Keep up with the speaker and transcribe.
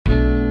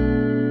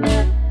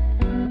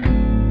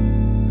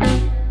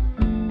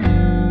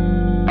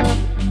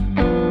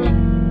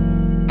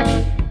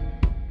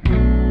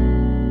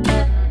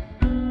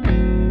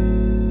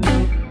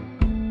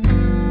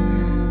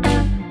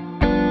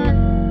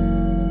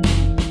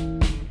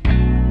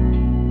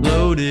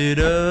loaded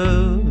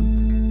up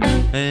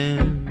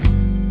and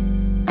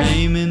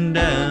aiming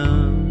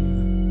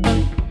down.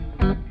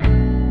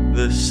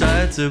 The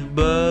sights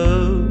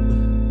above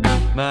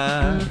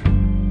my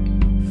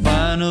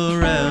final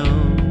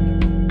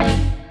round.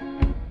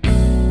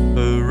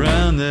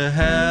 Around the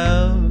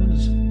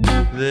house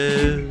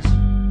there's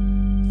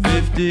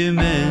 50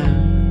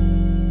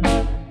 men,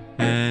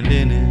 and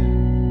in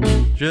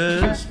it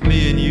just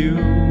me and you,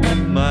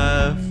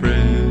 my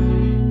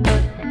friend.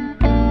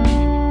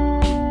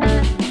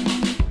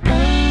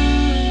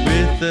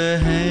 With a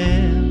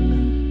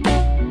hand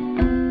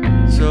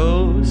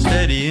so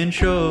steady and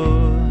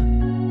sure,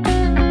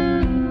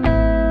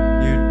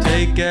 you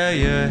take out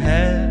your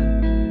hat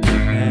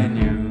and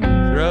you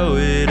throw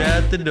it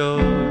out the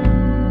door.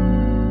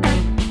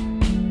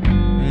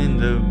 In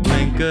the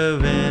blink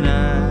of an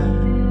eye,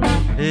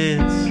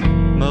 it's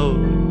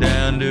mowed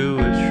down to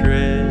a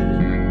shred.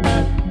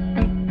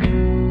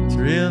 It's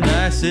real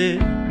nice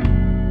it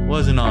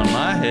wasn't on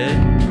my head.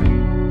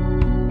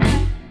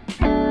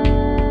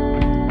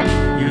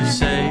 You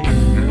say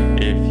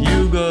if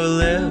you go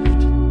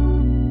left,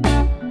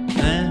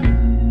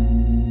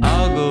 then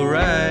I'll go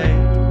right.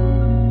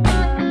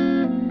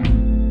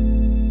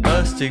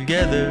 Us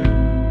together,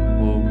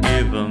 we'll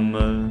give 'em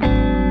a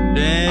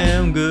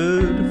damn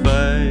good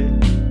fight.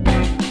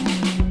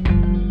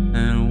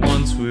 And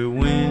once we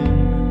win,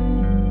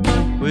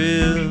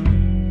 we'll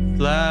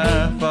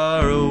fly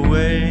far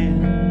away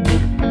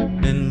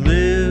and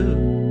live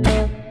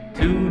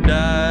to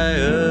die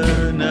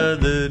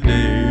another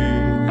day.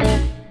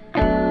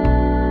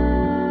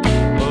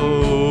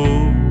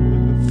 Oh,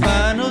 the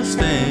final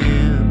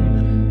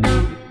stand.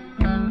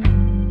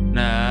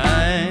 Now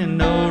I ain't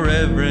no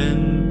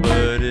reverend,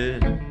 but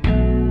it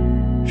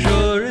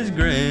sure is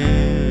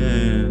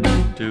grand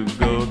to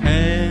go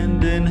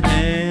hand in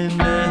hand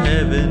to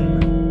heaven,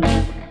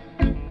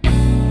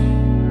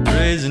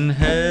 raising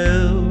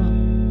hell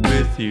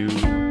with you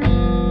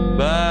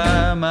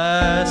by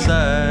my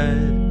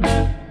side.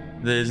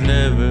 There's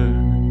never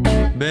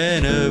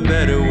been a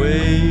better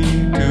way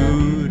to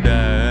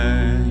die.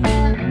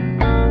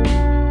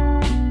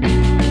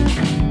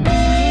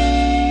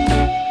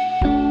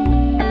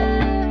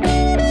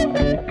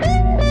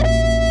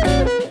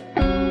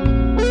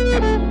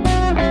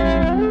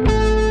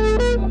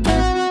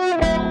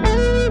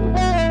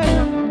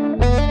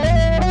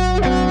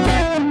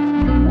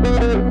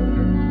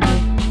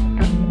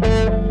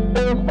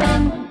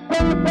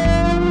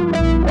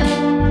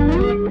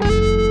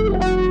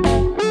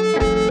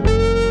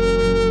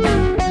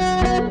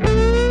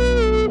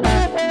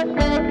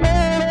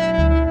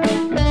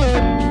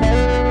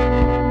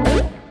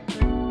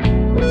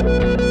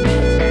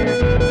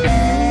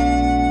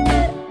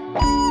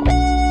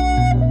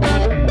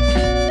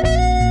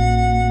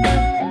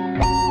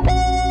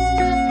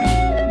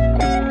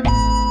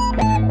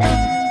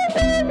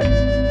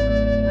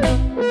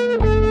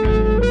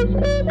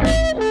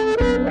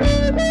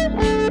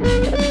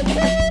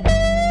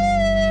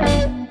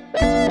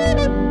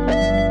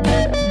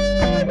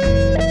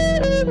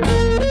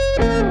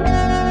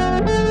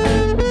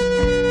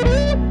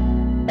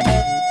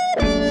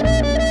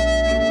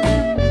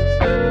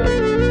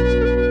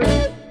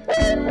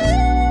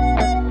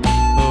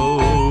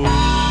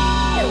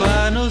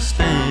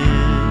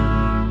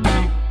 Stand.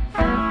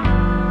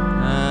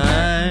 I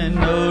ain't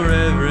no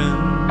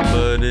reverend,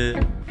 but it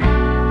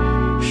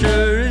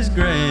sure is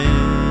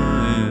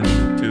grand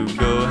to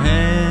go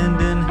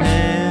hand in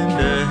hand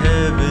to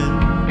heaven,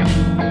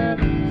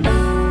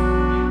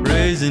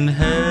 raising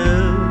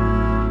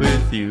hell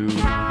with you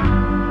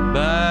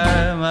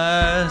by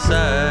my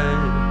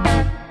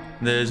side.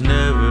 There's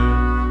never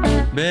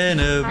been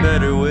a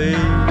better way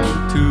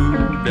to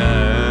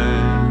die.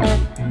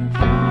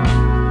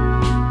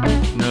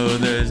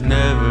 There's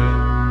never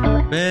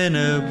been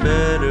a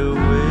better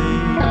way.